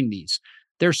developing these.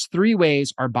 There's 3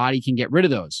 ways our body can get rid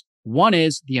of those. One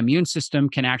is the immune system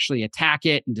can actually attack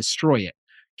it and destroy it.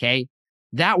 Okay.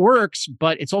 That works,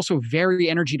 but it's also very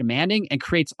energy demanding and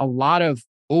creates a lot of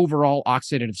overall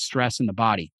oxidative stress in the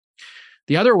body.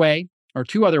 The other way, or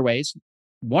 2 other ways,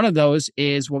 one of those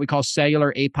is what we call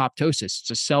cellular apoptosis. It's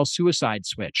a cell suicide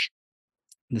switch.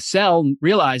 The cell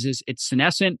realizes it's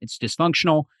senescent, it's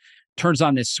dysfunctional, turns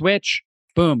on this switch,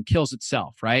 boom, kills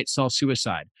itself, right? Cell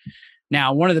suicide.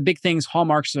 Now, one of the big things,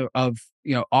 hallmarks of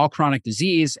all chronic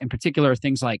disease, in particular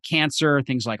things like cancer,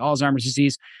 things like Alzheimer's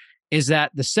disease, is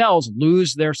that the cells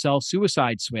lose their cell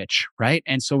suicide switch, right?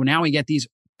 And so now we get these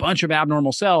bunch of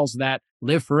abnormal cells that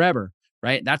live forever,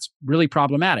 right? That's really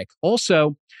problematic.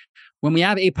 Also, when we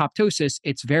have apoptosis,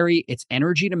 it's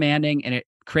energy demanding and it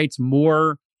creates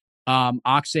more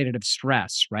oxidative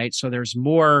stress, right? So there's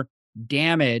more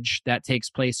damage that takes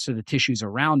place to the tissues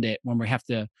around it when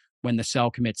the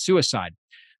cell commits suicide.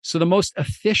 So the most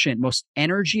efficient, most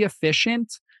energy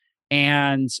efficient,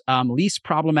 and least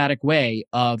problematic way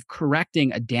of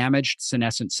correcting a damaged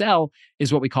senescent cell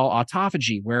is what we call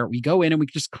autophagy, where we go in and we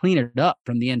just clean it up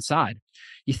from the inside.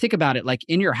 You think about it like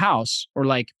in your house, or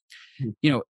like,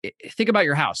 think about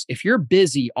your house. If you're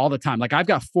busy all the time, like I've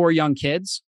got 4 young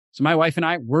kids, so my wife and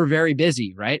I, we're very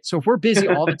busy, right? So if we're busy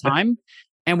all the time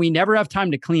and we never have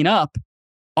time to clean up,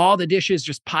 all the dishes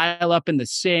just pile up in the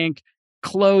sink,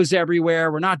 clothes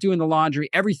everywhere. We're not doing the laundry.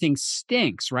 Everything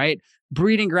stinks, right?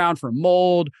 Breeding ground for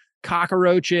mold,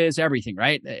 cockroaches, everything,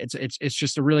 right? It's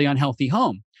just a really unhealthy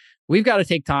home. We've got to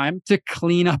take time to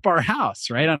clean up our house,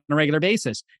 right? On a regular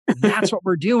basis. That's what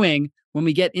we're doing when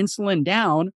we get insulin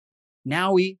down.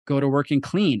 Now we go to work and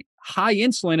clean. High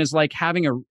insulin is like having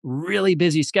a really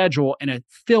busy schedule in a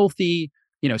filthy,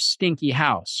 stinky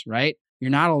house, right?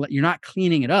 You're not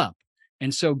cleaning it up.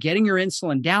 And so getting your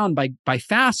insulin down by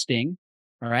fasting,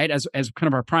 all right, as kind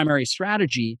of our primary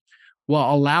strategy,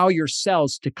 will allow your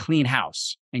cells to clean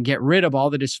house and get rid of all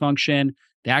the dysfunction.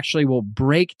 They actually will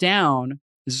break down.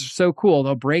 This is so cool.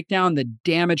 They'll break down the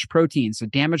damaged proteins, the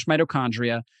damaged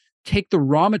mitochondria, take the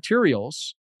raw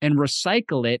materials and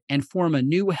recycle it and form a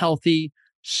new healthy,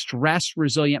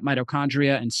 stress-resilient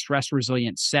mitochondria and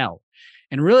stress-resilient cell.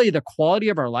 And really the quality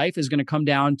of our life is going to come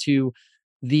down to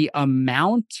the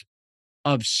amount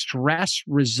of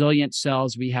stress-resilient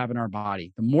cells we have in our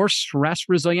body. The more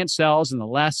stress-resilient cells and the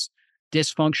less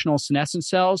dysfunctional senescent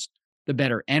cells, the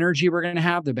better energy we're going to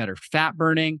have, the better fat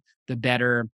burning, the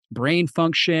better brain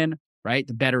function, right?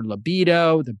 The better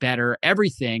libido, the better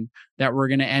everything that we're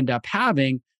going to end up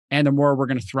having, and the more we're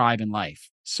going to thrive in life.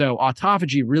 So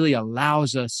autophagy really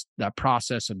allows us the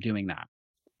process of doing that.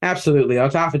 Absolutely.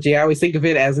 Autophagy, I always think of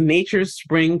it as nature's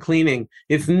spring cleaning.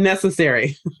 It's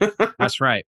necessary. That's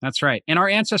right. That's right. And our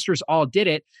ancestors all did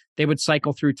it. They would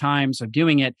cycle through times of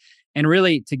doing it. And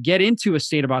really, to get into a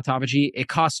state of autophagy, it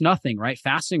costs nothing, right?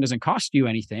 Fasting doesn't cost you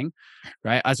anything,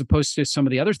 right? As opposed to some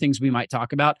of the other things we might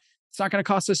talk about, it's not going to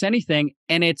cost us anything.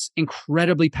 And it's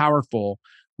incredibly powerful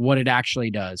what it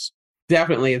actually does.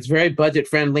 Definitely. It's very budget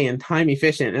friendly and time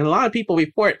efficient. And a lot of people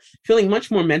report feeling much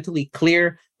more mentally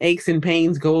clear, aches and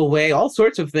pains go away, all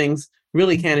sorts of things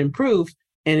really can improve.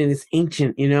 And it is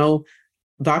ancient,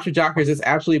 Dr. Jockers has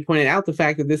absolutely pointed out the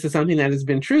fact that this is something that has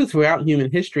been true throughout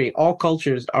human history. All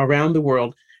cultures around the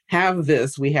world have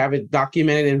this. We have it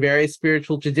documented in various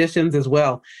spiritual traditions as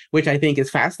well, which I think is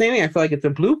fascinating. I feel like it's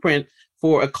a blueprint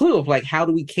for a clue of like, how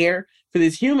do we care for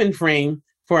this human frame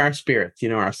for our spirits,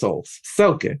 our souls.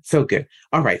 So good. So good.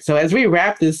 All right. So as we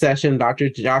wrap this session, Dr.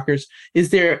 Jockers,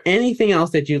 is there anything else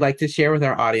that you'd like to share with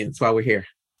our audience while we're here?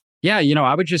 Yeah.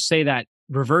 I would just say that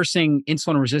reversing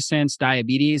insulin resistance,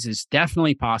 diabetes is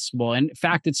definitely possible. And in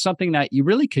fact, it's something that you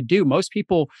really could do. Most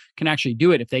people can actually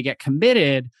do it if they get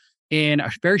committed in a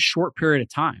very short period of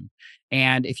time.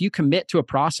 And if you commit to a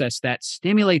process that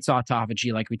stimulates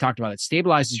autophagy, like we talked about, that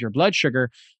stabilizes your blood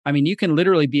sugar, I mean, you can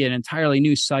literally be an entirely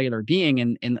new cellular being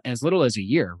in as little as a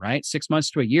year, right? 6 months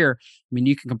to a year. I mean,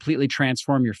 you can completely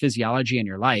transform your physiology and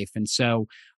your life. And so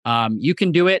you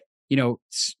can do it.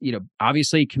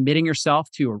 Obviously committing yourself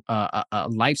to a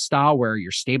lifestyle where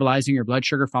you're stabilizing your blood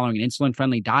sugar, following an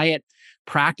insulin-friendly diet,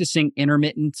 practicing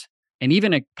intermittent and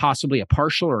even possibly a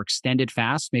partial or extended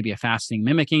fast, maybe a fasting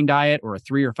mimicking diet or a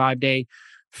 3 or 5 day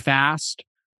fast,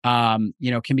 can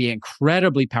be an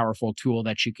incredibly powerful tool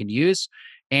that you can use.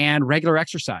 And regular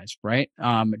exercise, right?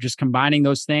 Just combining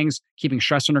those things, keeping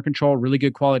stress under control, really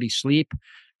good quality sleep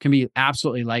can be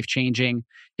absolutely life-changing.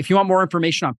 If you want more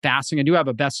information on fasting, I do have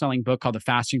a best-selling book called The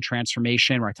Fasting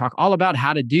Transformation, where I talk all about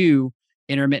how to do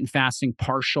intermittent fasting,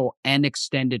 partial and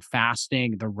extended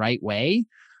fasting the right way.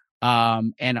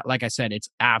 And like I said, it's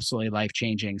absolutely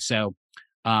life-changing. So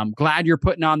glad you're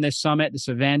putting on this summit, this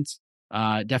event.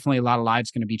 Definitely a lot of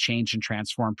lives going to be changed and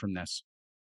transformed from this.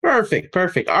 Perfect.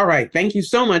 Perfect. All right. Thank you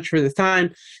so much for this time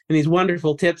and these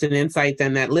wonderful tips and insights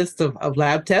and that list of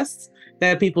lab tests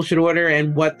that people should order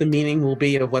and what the meaning will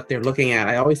be of what they're looking at.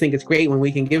 I always think it's great when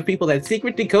we can give people that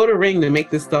secret decoder ring to make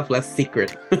this stuff less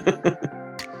secret.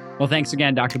 Well, thanks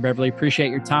again, Dr. Beverly.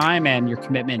 Appreciate your time and your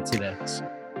commitment to this.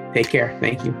 Take care.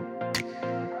 Thank you.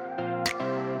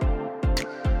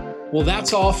 Well,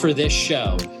 that's all for this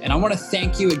show. And I want to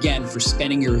thank you again for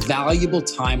spending your valuable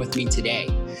time with me today.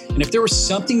 And if there was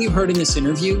something you heard in this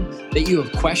interview that you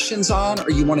have questions on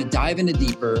or you want to dive into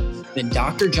deeper, then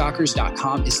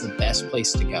drjockers.com is the best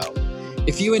place to go.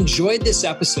 If you enjoyed this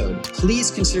episode, please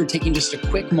consider taking just a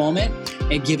quick moment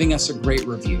and giving us a great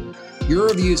review. Your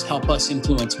reviews help us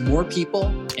influence more people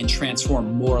and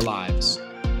transform more lives.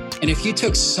 And if you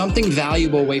took something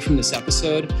valuable away from this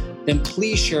episode, then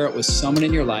please share it with someone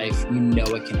in your life you know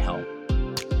it can help.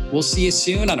 We'll see you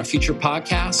soon on a future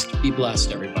podcast. Be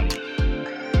blessed, everybody.